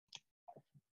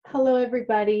Hello,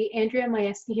 everybody. Andrea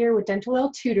Twarowski here with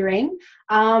Dentalelle Tutoring.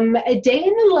 A day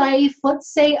in the life,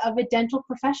 let's say, of a dental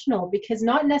professional, because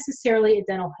not necessarily a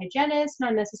dental hygienist,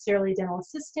 not necessarily a dental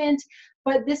assistant,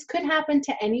 but this could happen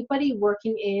to anybody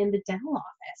working in the dental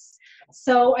office.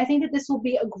 So I think that this will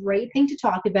be a great thing to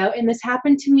talk about, and this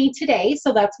happened to me today,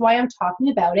 so that's why I'm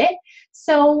talking about it.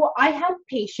 So I have a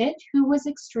patient who was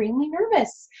extremely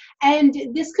nervous. And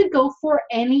this could go for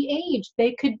any age.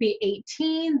 They could be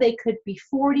 18, they could be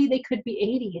 40, they could be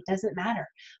 80, it doesn't matter.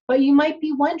 But you might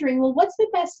be wondering, well, what's the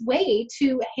best way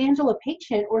to handle a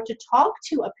patient or to talk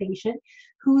to a patient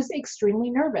who's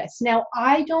extremely nervous? Now,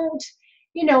 I don't,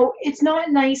 it's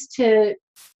not nice to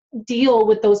deal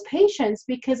with those patients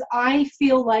because I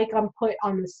feel like I'm put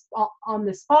on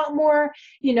the spot more.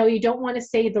 You don't want to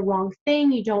say the wrong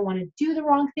thing. You don't want to do the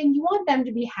wrong thing. You want them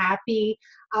to be happy.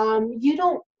 You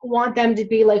don't want them to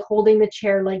be like holding the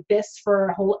chair like this for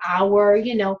a whole hour.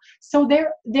 So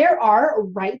there are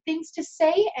right things to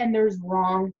say and there's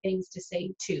wrong things to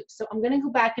say too. So I'm going to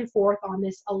go back and forth on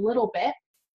this a little bit.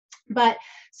 But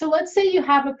so let's say you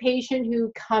have a patient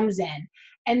who comes in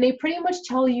and they pretty much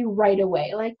tell you right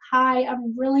away, like, hi,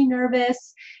 I'm really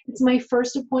nervous. It's my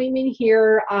first appointment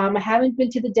here. I haven't been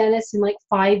to the dentist in like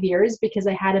 5 years because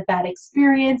I had a bad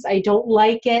experience. I don't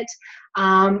like it.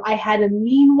 I had a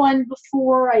mean one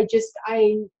before.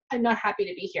 I'm not happy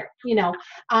to be here.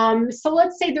 So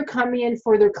let's say they're coming in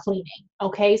for their cleaning.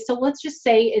 Okay, so let's just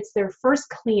say it's their first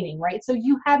cleaning, right? So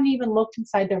you haven't even looked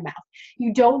inside their mouth.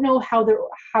 You don't know how their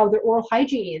oral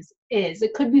hygiene is.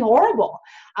 It could be horrible.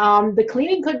 The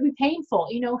cleaning could be painful.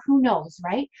 Who knows,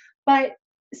 right? But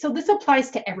so this applies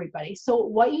to everybody. So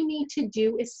what you need to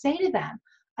do is say to them,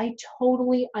 I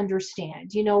totally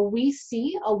understand. We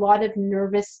see a lot of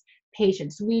nervous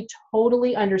patients. We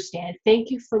totally understand. Thank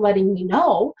you for letting me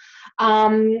know.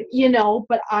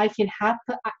 But I can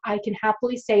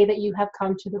happily say that you have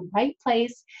come to the right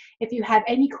place. If you have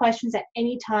any questions at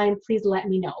any time, please let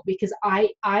me know because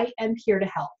I am here to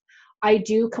help. I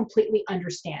do completely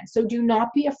understand. So do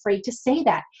not be afraid to say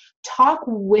that. Talk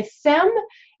with them,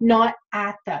 not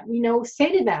at them.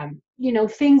 Say to them,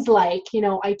 things like,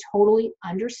 I totally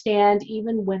understand.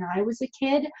 Even when I was a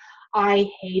kid, I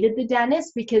hated the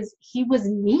dentist because he was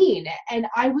mean and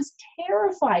I was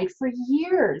terrified for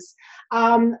years.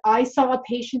 I saw a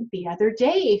patient the other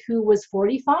day who was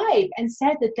 45 and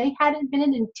said that they hadn't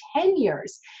been in 10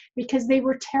 years because they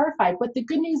were terrified. But the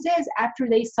good news is after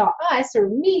they saw us or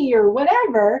me or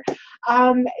whatever,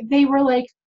 they were like,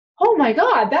 oh my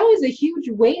God, that was a huge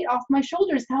weight off my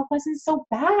shoulders. That wasn't so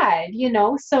bad,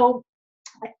 So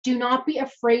do not be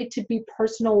afraid to be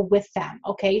personal with them,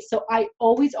 okay? So I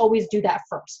always do that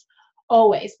first,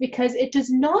 always, because it does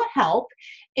not help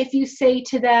if you say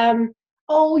to them,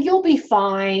 oh, you'll be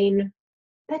fine.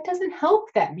 That doesn't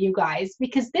help them, you guys,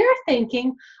 because they're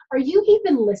thinking, are you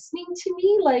even listening to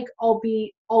me? Like, I'll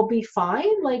be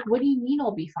fine? Like, what do you mean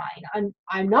I'll be fine?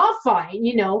 I'm not fine,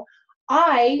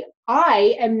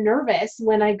 I am nervous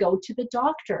when I go to the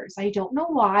doctors. I don't know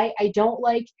why. I don't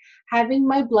like having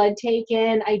my blood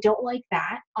taken. I don't like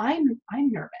that. I'm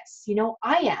nervous.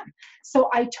 I am. So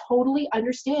I totally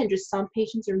understand. Just some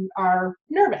patients are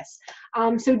nervous.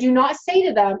 So do not say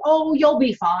to them, oh, you'll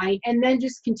be fine, and then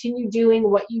just continue doing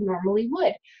what you normally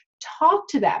would. Talk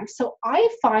to them. So I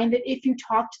find that if you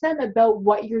talk to them about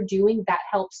what you're doing, that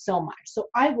helps so much. So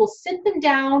I will sit them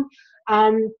down.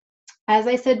 As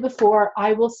I said before,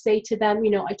 I will say to them,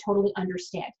 I totally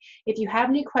understand. If you have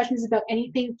any questions about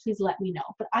anything, please let me know.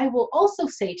 But I will also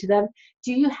say to them,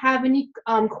 do you have any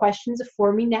questions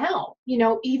for me now?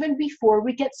 Even before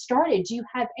we get started, do you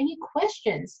have any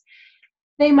questions?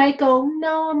 They might go,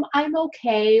 no, I'm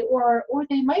okay. Or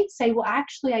they might say, well,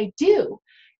 actually, I do.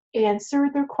 Answer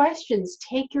their questions.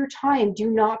 Take your time. Do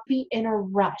not be in a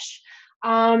rush.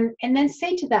 And then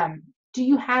say to them, do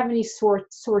you have any sore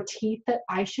teeth that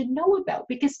I should know about?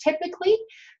 Because typically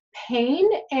pain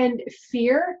and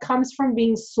fear comes from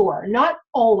being sore, not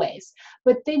always,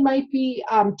 but they might be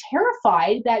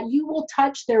terrified that you will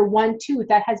touch their one tooth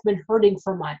that has been hurting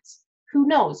for months. Who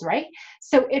knows, right?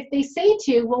 So if they say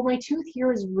to you, well, my tooth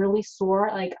here is really sore,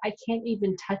 like I can't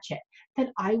even touch it,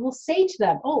 then I will say to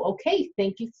them, oh, okay,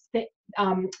 thank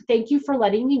you for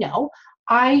letting me know.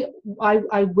 I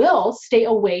will stay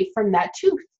away from that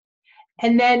tooth.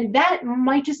 And then that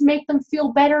might just make them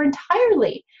feel better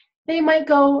entirely. They might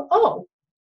go, oh,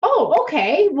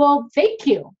 okay, well, thank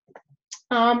you.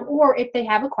 Or if they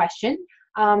have a question,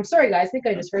 sorry guys, I think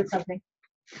I just heard something.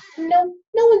 No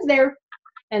one's there.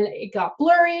 and it got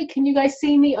blurry. Can you guys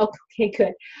see me? Okay,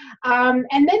 good. And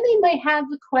then they might have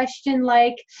a question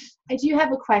like, I do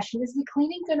have a question. Is the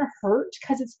cleaning going to hurt?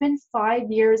 Because it's been 5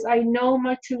 years. I know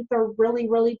my teeth are really,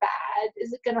 really bad.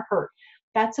 Is it going to hurt?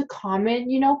 That's a common,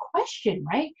 question,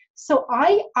 right? So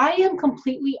I am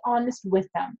completely honest with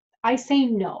them. I say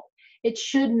no. It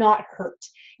should not hurt.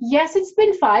 Yes, it's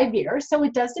been 5 years, so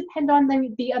it does depend on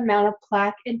the amount of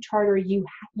plaque and tartar you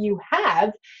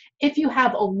have. If you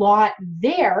have a lot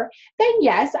there, then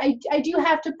yes, I do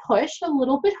have to push a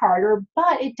little bit harder,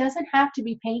 but it doesn't have to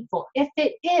be painful. If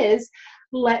it is,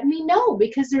 let me know,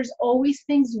 because there's always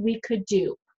things we could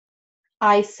do.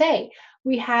 I say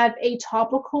we have a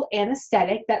topical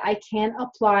anesthetic that I can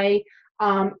apply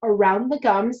around the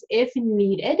gums if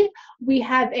needed. We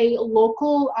have a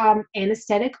local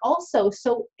anesthetic also.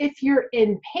 So if you're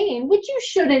in pain, which you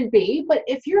shouldn't be, but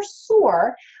if you're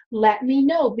sore, let me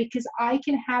know, because I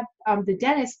can have the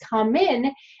dentist come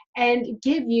in and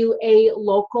give you a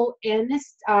local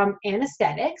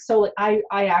anesthetic. So I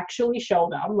actually show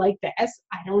them like this.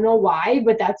 I don't know why,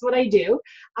 but that's what I do.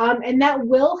 And that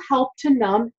will help to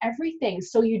numb everything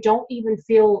so you don't even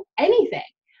feel anything.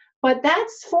 But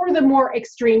that's for the more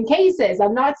extreme cases.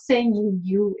 I'm not saying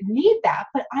you need that,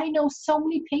 but I know so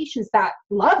many patients that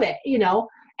love it,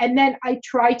 and then I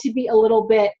try to be a little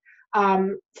bit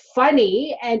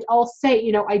funny, and I'll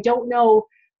say, I don't know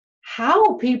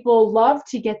how people love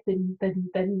to get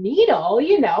the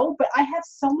needle, but I have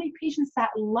so many patients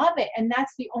that love it, and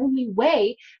that's the only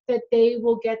way that they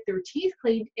will get their teeth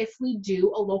cleaned, if we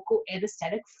do a local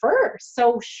anesthetic first.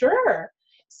 So sure.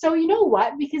 So you know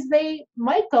what? Because they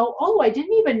might go, oh, I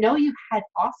didn't even know you had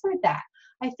offered that.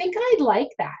 I think I'd like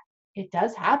that. It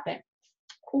does happen.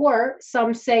 Or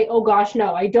some say, oh gosh,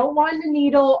 no, I don't want a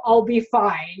needle. I'll be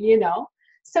fine.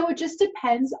 So it just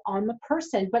depends on the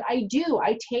person. But I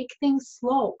take things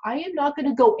slow. I am not going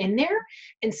to go in there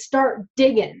and start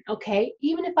digging, okay?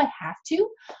 Even if I have to,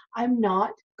 I'm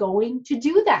not going to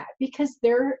do that, because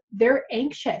they're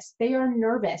anxious. They are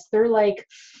nervous. They're like,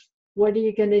 what are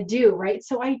you going to do, right?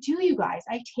 So I do, you guys.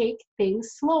 I take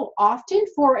things slow. Often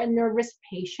for a nervous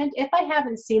patient, if I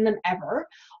haven't seen them ever,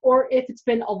 or if it's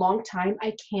been a long time,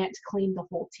 I can't clean the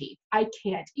whole teeth. I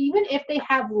can't. Even if they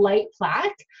have light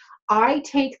plaque, I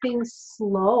take things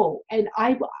slow, and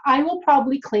I will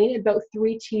probably clean about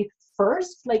 3 teeth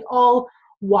first. Like, I'll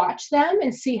watch them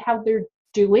and see how they're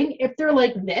doing. If they're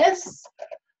like this,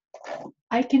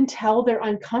 I can tell they're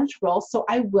uncomfortable, so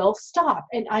I will stop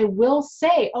and I will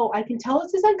say, oh, I can tell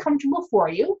this is uncomfortable for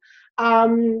you.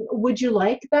 Would you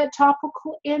like that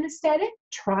topical anesthetic?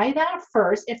 Try that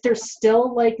first. If they're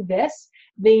still like this,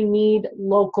 they need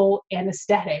local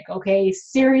anesthetic, okay?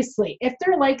 Seriously, if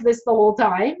they're like this the whole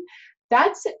time,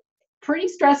 that's pretty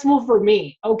stressful for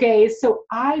me, okay? So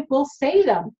I will say to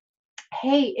them,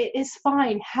 hey, it is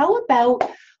fine. How about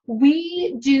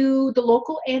we do the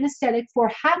local anesthetic for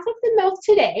half of the mouth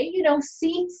today,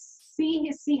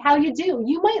 see how you do.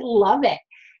 You might love it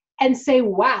and say,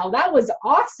 wow, that was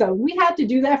awesome. We have to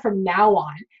do that from now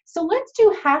on. So let's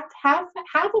do half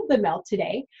of the mouth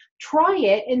today. Try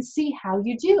it and see how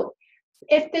you do.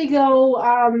 If they go,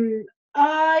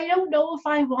 I don't know if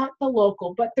I want the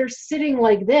local, but they're sitting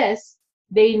like this,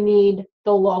 they need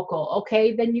the local,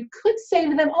 okay? Then you could say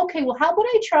to them, okay, well, how about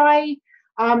I try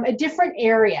a different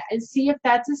area and see if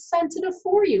that's as sensitive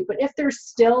for you. But if they're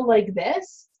still like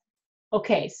this,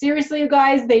 okay, seriously, you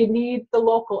guys, they need the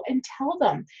local. And tell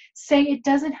them, say it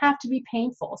doesn't have to be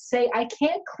painful. Say, I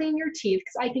can't clean your teeth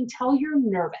because I can tell you're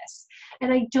nervous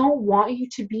and I don't want you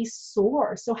to be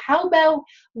sore. So how about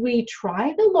we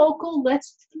try the local?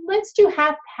 Let's do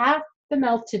half the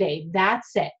mouth today. That's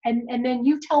it. And then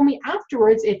you tell me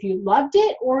afterwards if you loved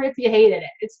it or if you hated it.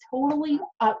 It's totally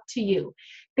up to you.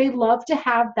 They love to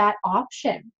have that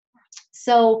option.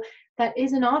 So that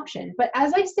is an option. But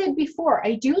as I said before,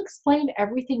 I do explain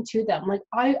everything to them. Like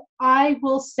I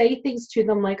will say things to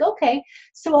them like, okay,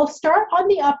 so I'll start on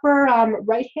the upper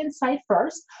right-hand side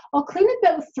first. I'll clean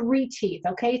about 3 teeth,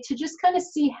 okay, to just kind of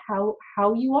see how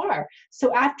you are.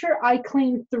 So after I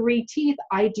clean 3 teeth,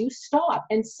 I do stop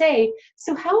and say,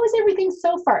 so how is everything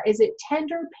so far? Is it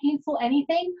tender, painful,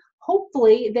 anything?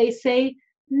 Hopefully they say,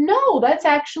 no, that's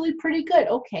actually pretty good.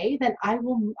 Okay, then I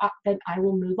will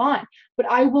move on.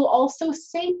 But I will also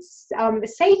say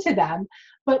to them,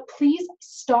 but please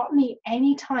stop me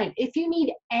anytime. If you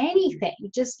need anything,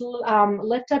 just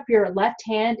lift up your left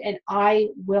hand and I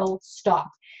will stop.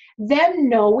 them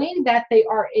knowing that they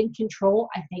are in control,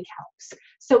 I think helps.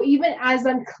 So even as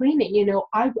I'm cleaning, you know,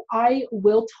 I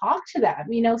will talk to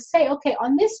them, you know, say, okay,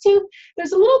 on this tooth,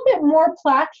 there's a little bit more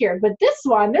plaque here, but this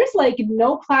one, there's like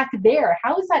no plaque there.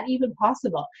 How is that even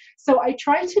possible? So I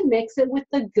try to mix it with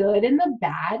the good and the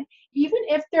bad, even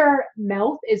if their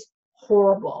mouth is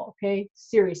horrible, okay?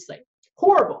 Seriously,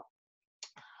 horrible.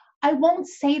 I won't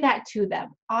say that to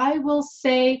them. I will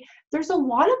say, there's a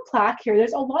lot of plaque here.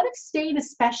 There's a lot of stain,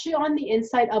 especially on the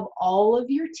inside of all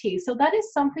of your teeth. So that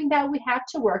is something that we have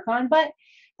to work on. But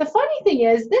the funny thing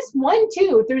is, this one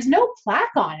tooth, there's no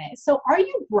plaque on it. So are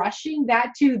you brushing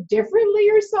that tooth differently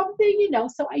or something? You know,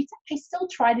 so I still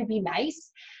try to be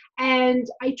nice. And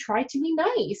I try to be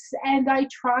nice. And I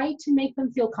try to make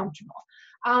them feel comfortable.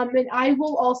 And I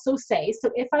will also say,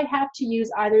 so if I have to use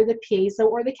either the piezo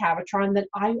or the Cavitron, then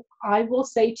I will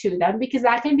say to them, because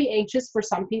that can be anxious for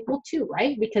some people too,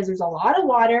 right? Because there's a lot of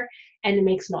water and it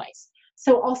makes noise.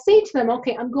 So I'll say to them,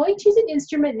 okay, I'm going to use an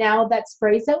instrument now that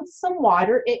sprays out some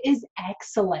water. It is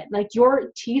excellent. Like,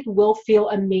 your teeth will feel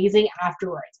amazing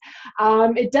afterwards.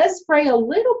 It does spray a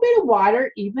little bit of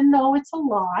water, even though it's a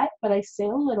lot, but I say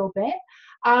a little bit.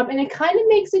 And it kind of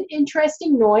makes an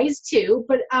interesting noise too,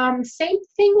 but same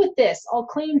thing with this. I'll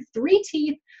clean 3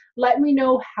 teeth. Let me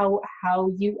know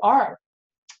how you are.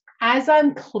 As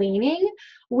I'm cleaning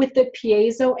with the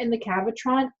piezo and the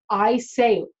Cavitron, I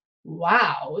say,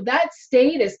 wow, that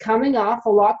stain is coming off a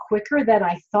lot quicker than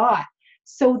I thought.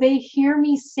 So they hear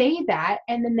me say that,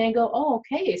 and then they go, oh,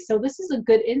 okay, so this is a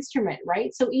good instrument,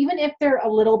 right? So even if they're a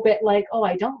little bit like, oh,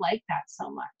 I don't like that so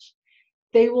much,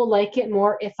 they will like it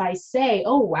more if I say,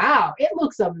 oh, wow, it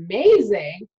looks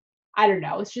amazing. I don't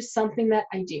know. It's just something that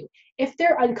I do. If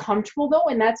they're uncomfortable, though,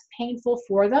 and that's painful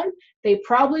for them, they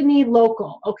probably need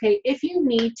local. Okay, if you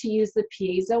need to use the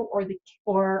piezo or the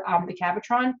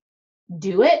Cavitron,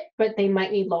 do it, but they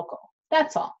might need local.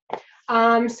 That's all.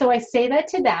 So I say that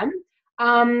to them.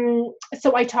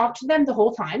 So I talk to them the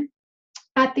whole time.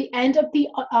 At the end of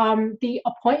the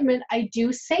appointment, I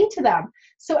do say to them,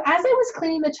 so as I was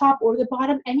cleaning the top or the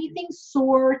bottom, anything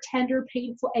sore, tender,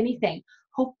 painful, anything,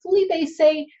 hopefully they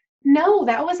say, no,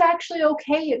 that was actually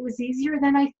okay. It was easier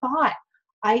than I thought.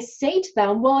 I say to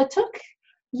them, well, it took,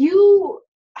 you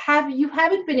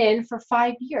haven't been in for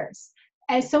 5 years.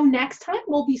 And so next time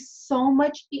will be so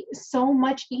much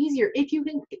easier. If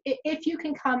you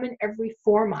can come in every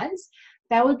 4 months,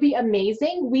 that would be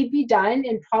amazing. We'd be done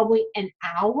in probably an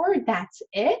hour. That's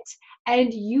it.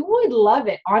 And you would love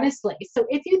it, honestly. So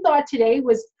if you thought today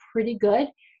was pretty good,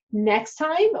 next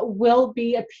time will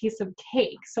be a piece of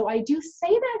cake. So I do say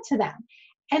that to them.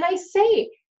 And I say,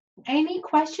 any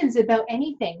questions about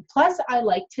anything? Plus, I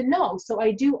like to know. So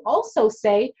I do also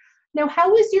say, now, how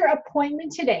was your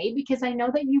appointment today? Because I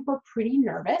know that you were pretty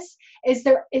nervous. Is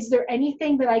there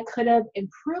anything that I could have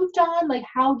improved on? Like,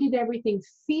 how did everything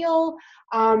feel?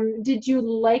 Did you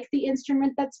like the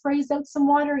instrument that sprays out some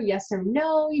water? Yes or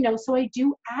no? You know, so I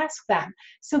do ask them.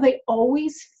 So they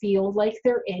always feel like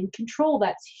they're in control.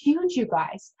 That's huge, you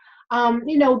guys.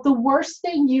 You know, the worst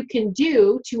thing you can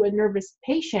do to a nervous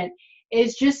patient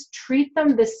is just treat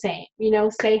them the same. You know,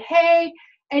 say, hey,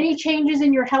 any changes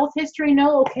in your health history?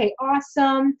 No? Okay,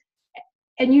 awesome.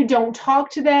 And you don't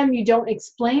talk to them. You don't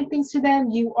explain things to them.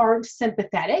 You aren't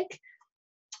sympathetic.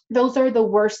 Those are the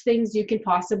worst things you can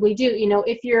possibly do. You know,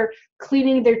 if you're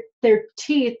cleaning their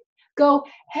teeth, go,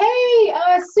 hey,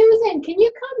 Susan, can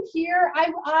you come here?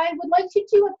 I would like to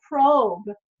do a probe.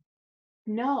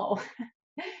 No.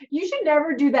 You should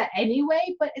never do that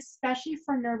anyway, but especially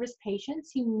for nervous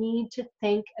patients, you need to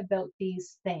think about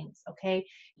these things, okay?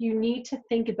 You need to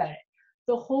think about it.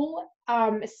 The whole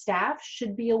staff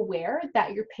should be aware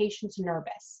that your patient's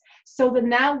nervous. So then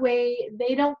that way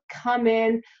they don't come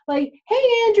in like,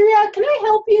 hey, Andrea, can I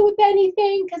help you with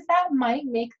anything? Because that might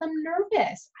make them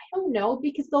nervous. I don't know,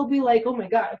 because they'll be like, oh my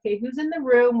God, okay, who's in the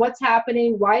room? What's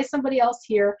happening? Why is somebody else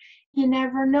here? You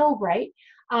never know, right?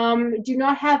 Do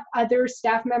not have other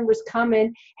staff members come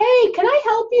in, hey, can I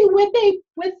help you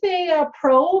with a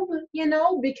probe, you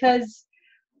know, because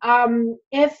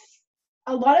if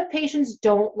a lot of patients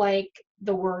don't like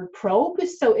the word probe,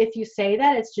 so if you say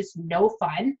that, it's just no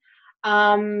fun.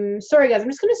 Sorry guys, I'm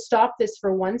just going to stop this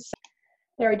for 1 second.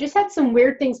 There, I just had some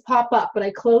weird things pop up, but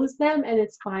I closed them and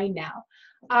it's fine now.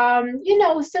 You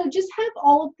know, so just have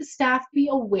all of the staff be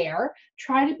aware.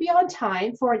 Try to be on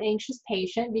time for an anxious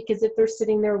patient, because if they're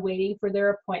sitting there waiting for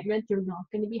their appointment, they're not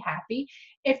going to be happy.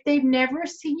 If they've never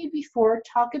seen you before,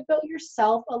 talk about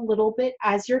yourself a little bit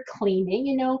as you're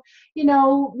cleaning.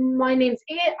 My name's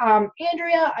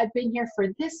Andrea. I've been here for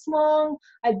this long.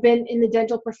 I've been in the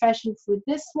dental profession for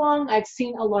this long. I've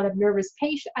seen a lot of nervous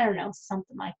patients. I don't know,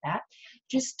 something like that.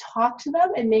 Just talk to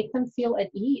them and make them feel at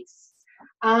ease.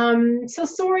 So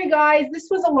sorry guys, this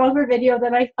was a longer video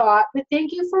than I thought, but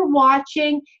thank you for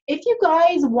watching. If you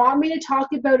guys want me to talk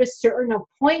about a certain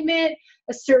appointment,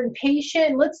 a certain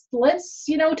patient, let's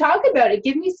talk about it.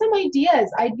 Give me some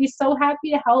ideas. I'd be so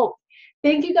happy to help.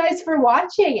 Thank you guys for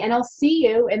watching, and I'll see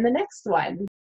you in the next one.